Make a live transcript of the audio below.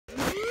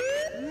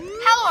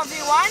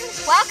everyone,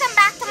 welcome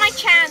back to my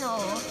channel,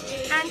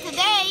 and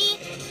today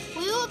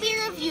we will be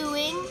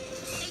reviewing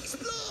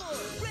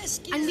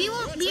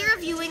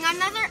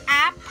another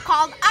app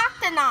called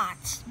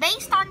Octonauts,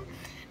 based on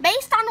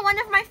one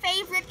of my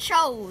favorite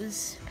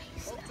shows.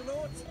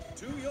 Octonauts,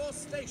 to your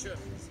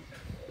stations.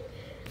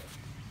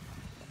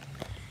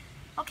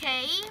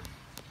 Okay.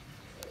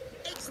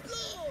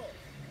 Explore.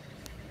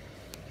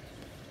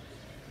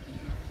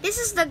 This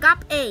is the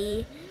Gup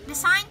A,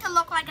 designed to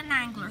look like an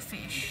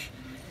anglerfish.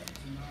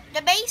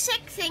 The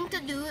basic thing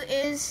to do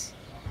is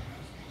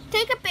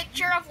take a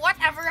picture of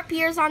whatever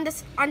appears on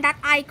that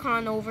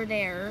icon over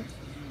there.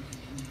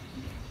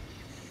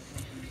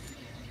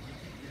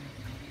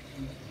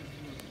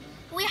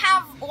 We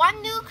have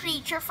one new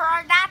creature for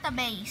our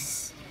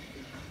database.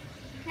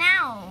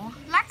 Now,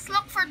 let's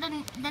look for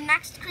the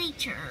next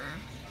creature.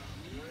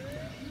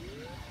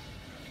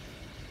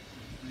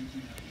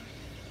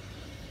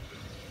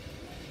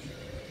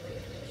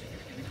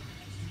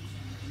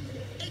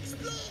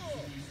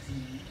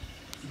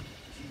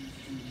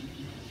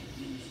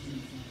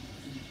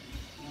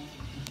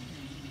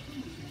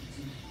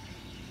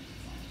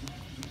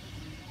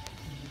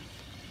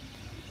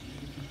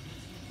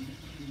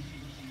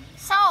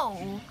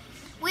 So,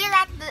 we're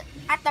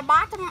at the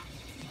bottom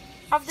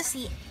of the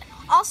sea,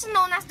 also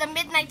known as the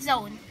Midnight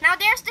Zone. Now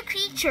there's the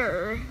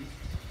creature.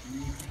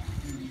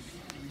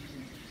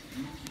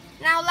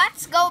 Now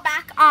let's go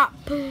back up.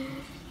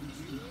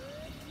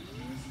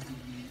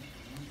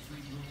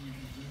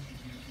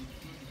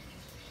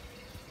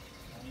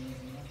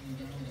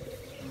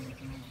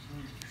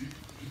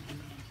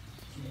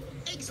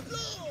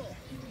 Explore.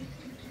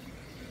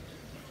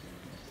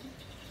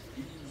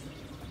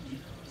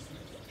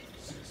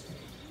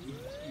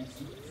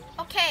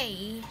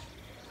 Okay,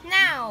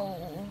 now,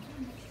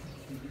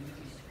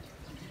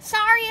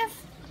 sorry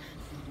if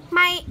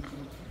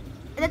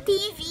the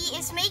TV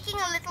is making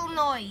a little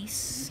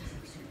noise.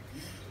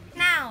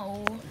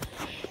 Now,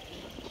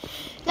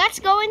 let's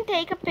go and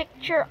take a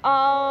picture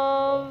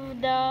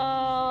of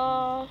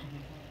the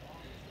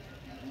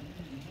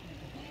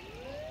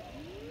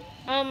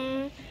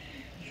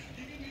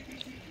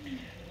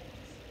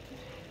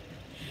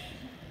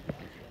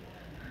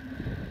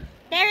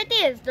there it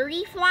is, the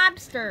reef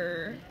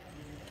lobster.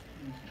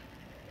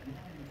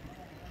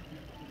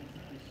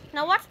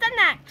 Now what's the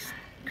next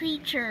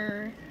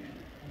creature?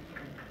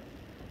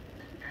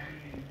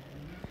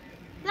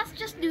 Let's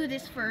just do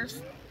this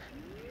first.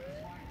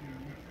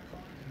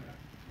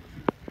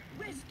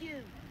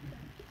 Rescue.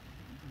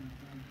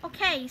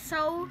 Okay,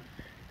 so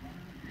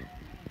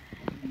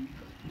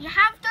you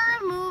have to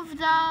remove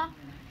the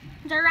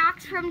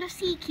rocks from the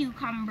sea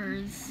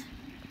cucumbers.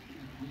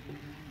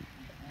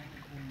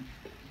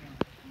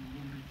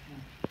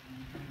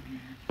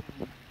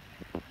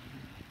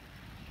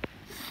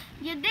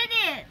 You did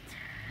it!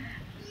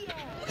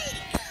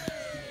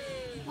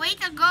 Way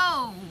to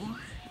go!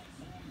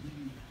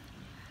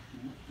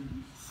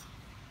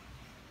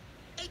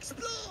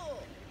 Explore.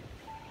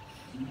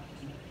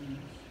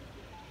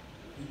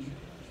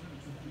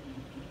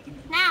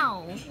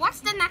 Now, what's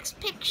the next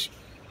picture?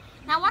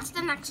 Now, what's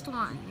the next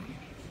one?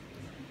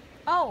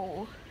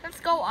 Oh, let's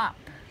go up.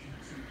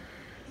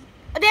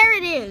 There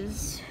it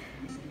is.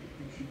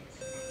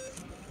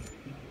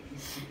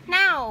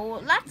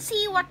 Now, let's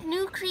see what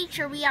new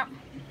creature we have.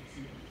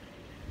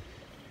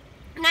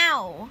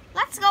 Now,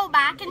 let's go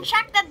back and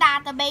check the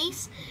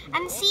database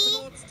and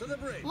see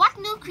what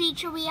new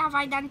creature we have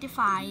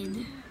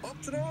identified.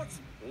 Octonauts,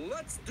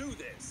 let's do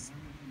this.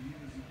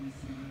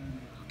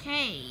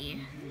 Okay,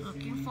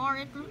 looking for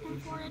it.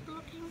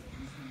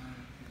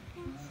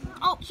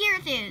 Oh, here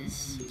it is,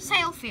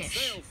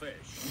 sailfish.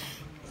 Sailfish.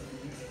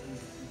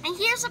 And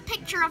here's a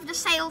picture of the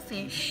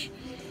sailfish.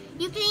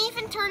 You can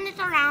even turn it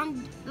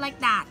around like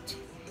that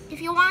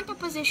if you want to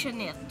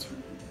position it.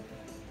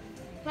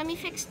 Let me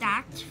fix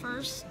that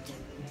first.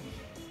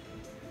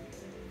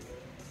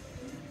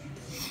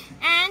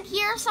 And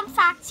here are some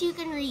facts you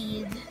can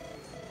read.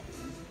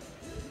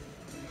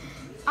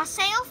 A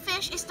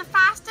sailfish is the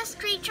fastest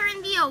creature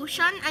in the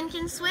ocean and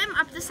can swim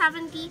up to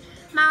 70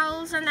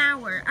 miles an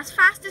hour, as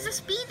fast as a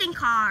speeding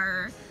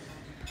car.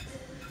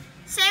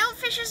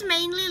 Sailfishes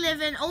mainly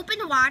live in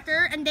open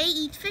water and they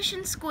eat fish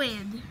and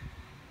squid.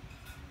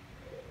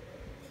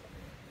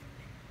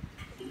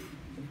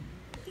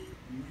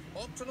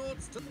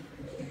 Octonauts to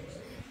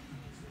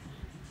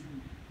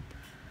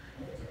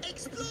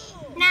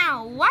explore.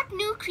 Now, what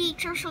new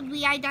creature should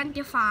we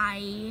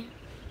identify?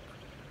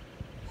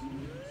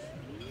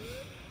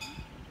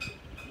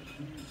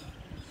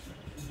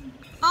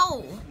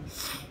 Oh,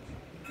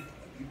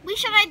 we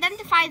should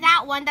identify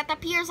that one that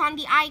appears on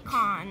the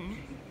icon.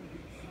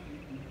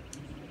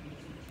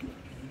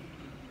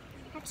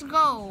 Let's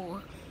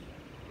go.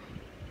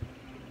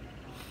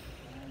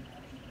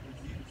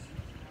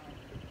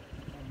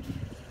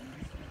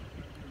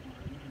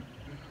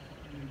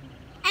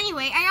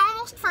 Anyway, I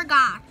almost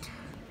forgot.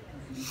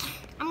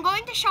 I'm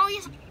going to show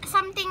you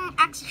something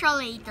extra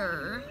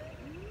later.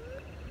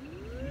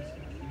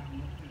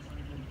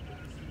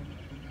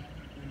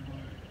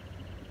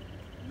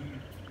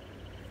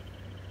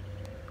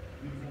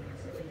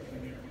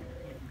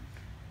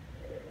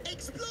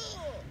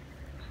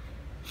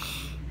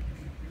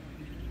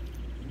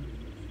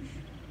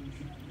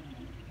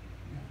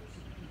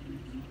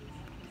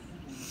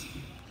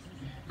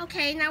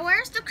 Okay, now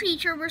where's the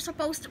creature we're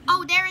supposed to...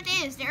 Oh, there it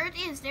is, there it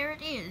is, there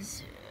it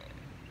is.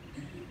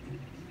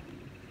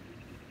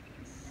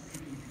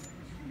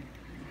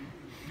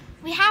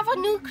 We have a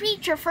new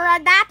creature for our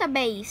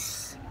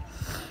database.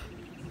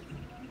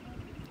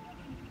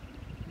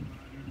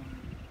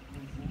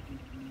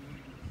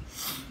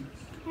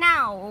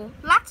 Now,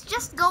 let's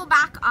just go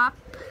back up.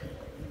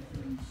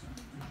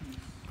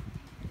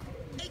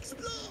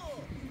 Explore!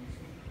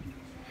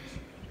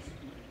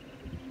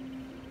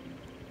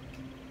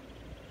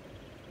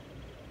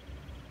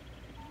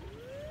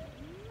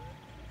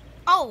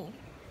 Oh,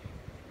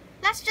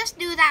 let's just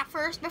do that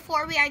first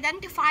before we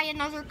identify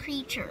another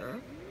creature.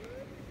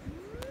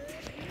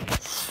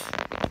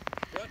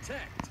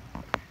 Protect!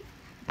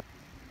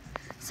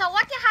 So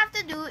what you have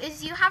to do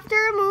is you have to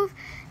remove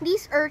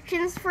these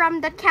urchins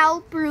from the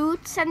kelp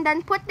roots and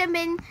then put them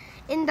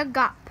in the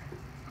gup.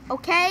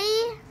 Okay?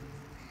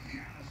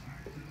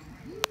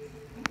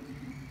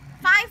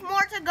 5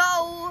 more to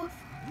go.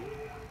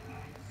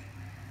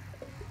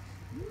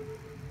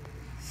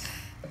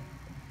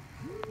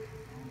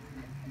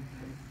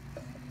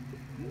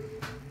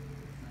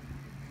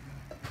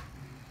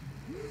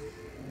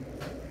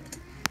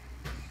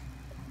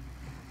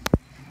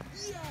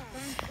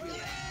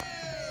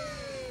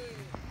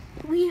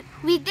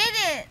 We did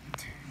it.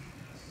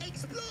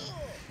 Explore!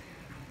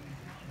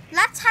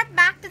 Let's head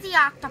back to the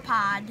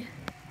octopod.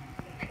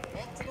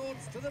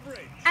 Octonauts to the bridge.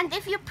 And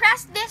if you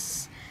press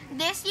this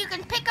you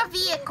can pick a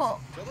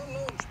vehicle. To the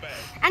launch pad.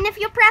 And if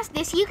you press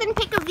this, you can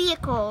pick a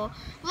vehicle.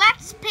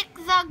 Let's pick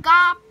the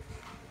GOP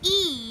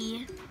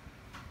E.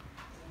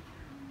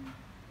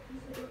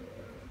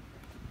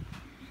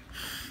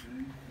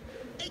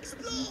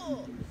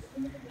 Explore!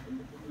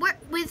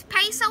 With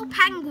Peso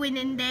Penguin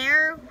in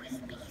there.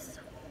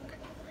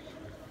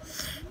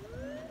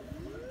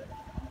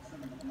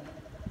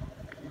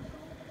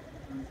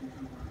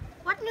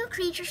 What new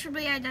creature should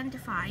we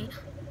identify?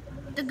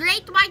 The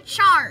great white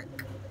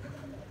shark.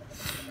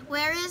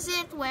 Where is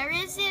it? Where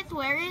is it?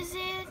 Where is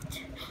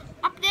it?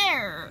 Up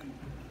there.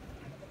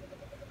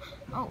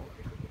 Oh.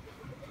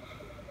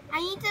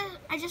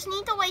 I just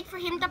need to wait for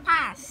him to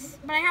pass.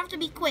 But I have to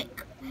be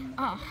quick.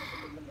 Oh.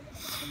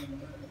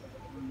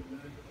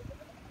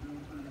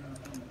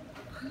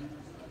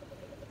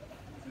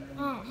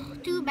 Oh,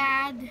 too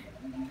bad.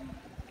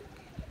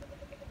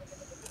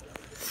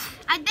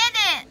 I did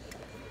it!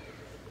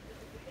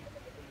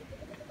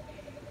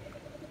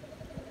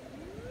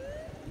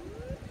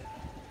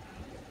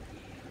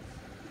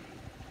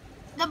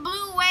 The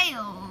blue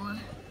whale.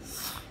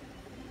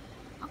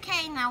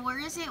 Okay, now where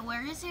is it?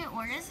 Where is it?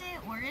 Where is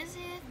it? Where is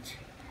it?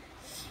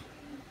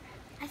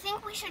 I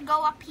think we should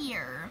go up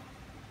here.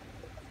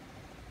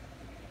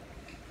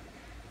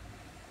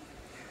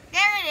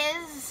 There it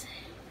is.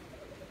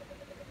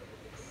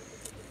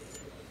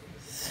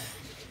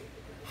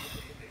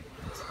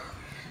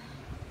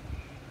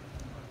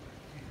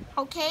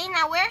 Okay,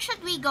 now where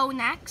should we go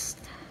next?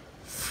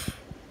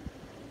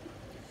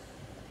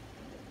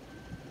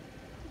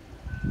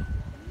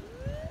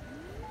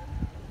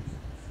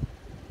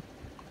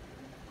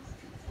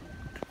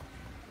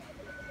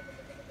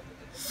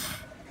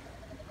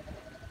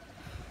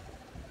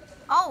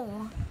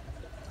 Oh,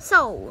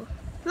 so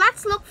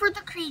let's look for the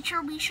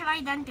creature we should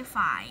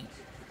identify.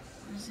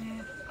 Where is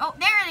it? Oh,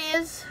 there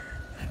it is.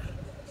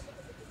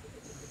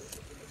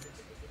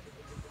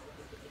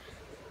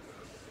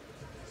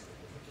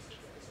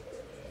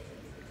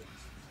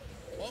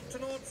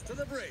 Octonauts to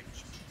the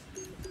bridge.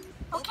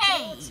 Okay,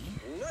 Octonauts,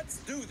 let's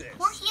do this.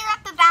 we're here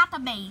at the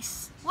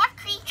database. What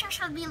creature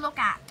should we look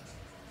at?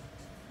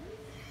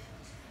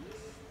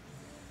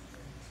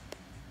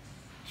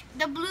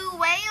 The blue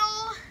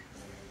whale,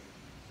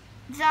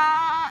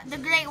 the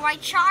great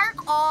white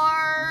shark,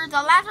 or the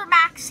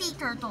leatherback sea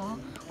turtle?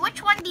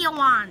 Which one do you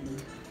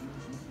want?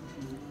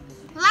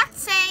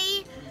 Let's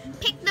say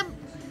pick the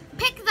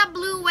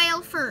blue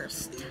whale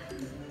first.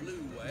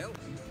 Blue whale.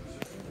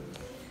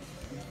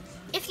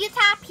 If you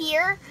tap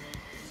here,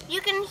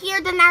 you can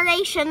hear the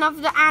narration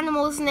of the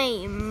animal's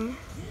name.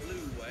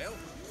 Blue whale.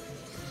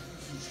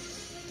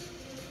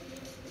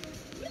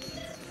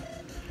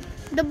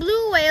 The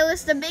blue whale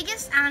is the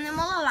biggest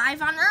animal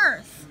alive on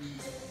Earth.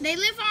 They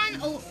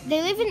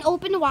live in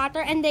open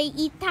water and they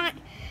eat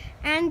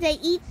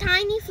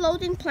tiny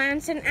floating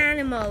plants and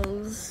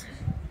animals.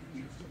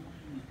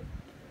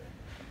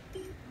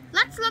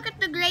 Let's look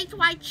at the great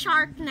white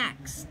shark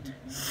next.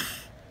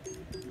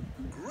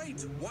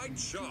 Great white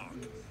shark.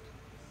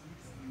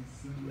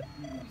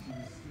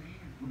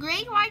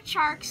 Great white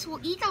sharks will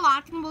eat a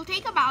lot and will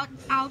take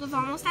out of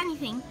almost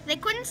anything. They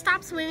couldn't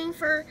stop swimming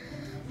for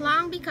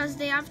long because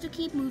they have to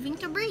keep moving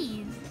to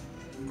breathe.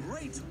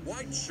 Great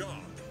white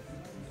shark.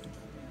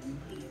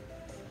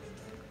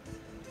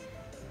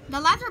 The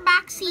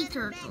leatherback sea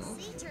turtle.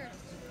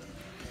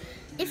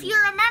 If you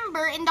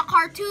remember in the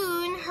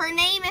cartoon, her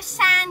name is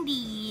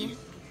Sandy.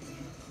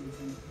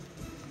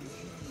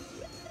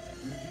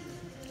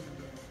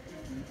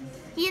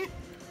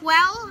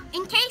 Well,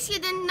 in case you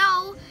didn't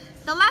know,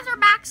 The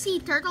leatherback sea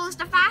turtle is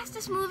the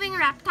fastest moving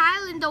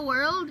reptile in the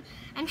world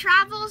and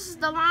travels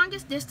the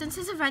longest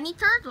distances of any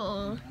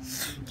turtle.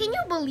 Can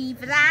you believe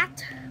that?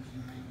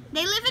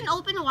 They live in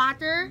open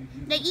water.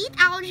 They eat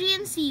algae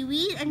and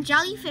seaweed and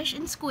jellyfish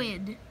and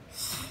squid.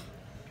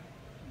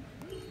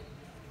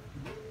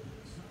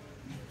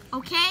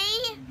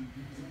 Okay?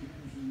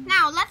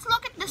 Now, let's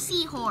look at the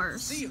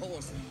seahorse.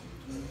 Seahorse.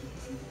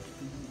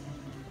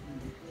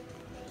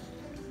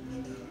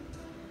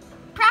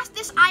 Press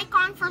this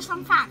icon for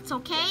some facts,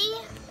 okay?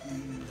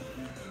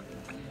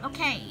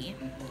 Okay.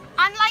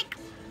 Unlike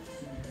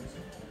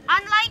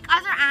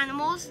other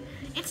animals,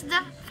 it's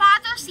the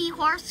father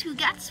seahorse who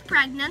gets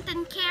pregnant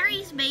and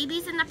carries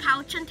babies in a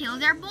pouch until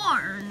they're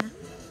born.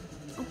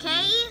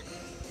 Okay?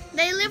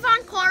 They live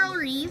on coral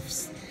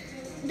reefs.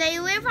 They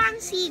live on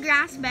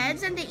seagrass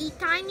beds and they eat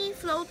tiny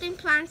floating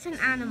plants and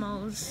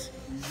animals.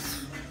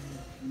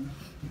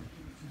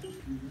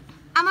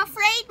 I'm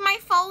afraid my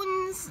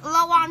phone's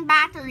low on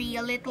battery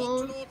a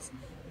little. Octonauts.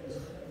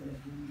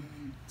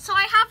 So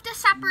I have to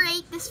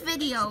separate this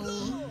video.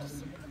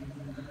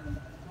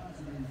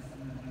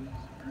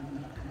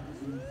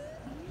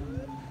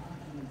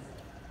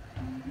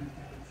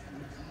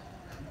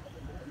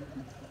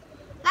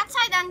 Let's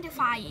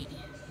identify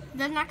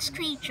the next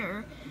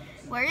creature.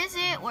 Where is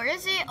it? Where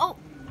is it? Oh,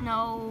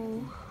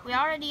 no. We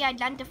already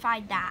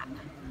identified that.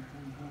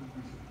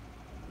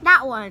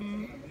 That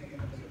one.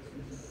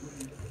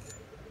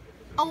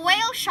 A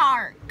whale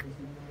shark.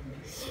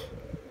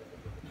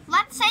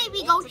 Let's say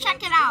we go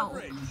check it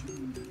out.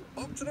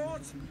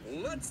 Octonauts,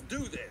 let's do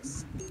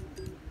this.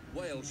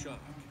 Whale shark.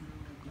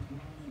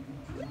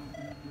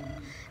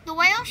 The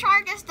whale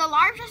shark is the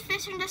largest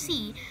fish in the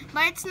sea,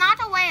 but it's not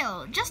a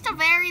whale, just a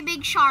very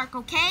big shark,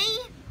 okay?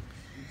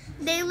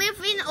 They live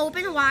in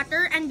open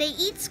water and they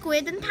eat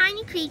squid and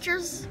tiny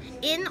creatures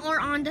in or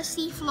on the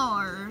sea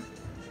floor.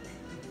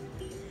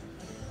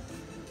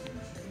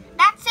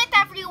 That's it,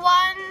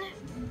 everyone.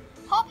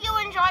 Hope you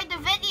enjoyed the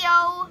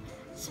video.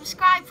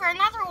 Subscribe for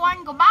another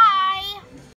one. Goodbye.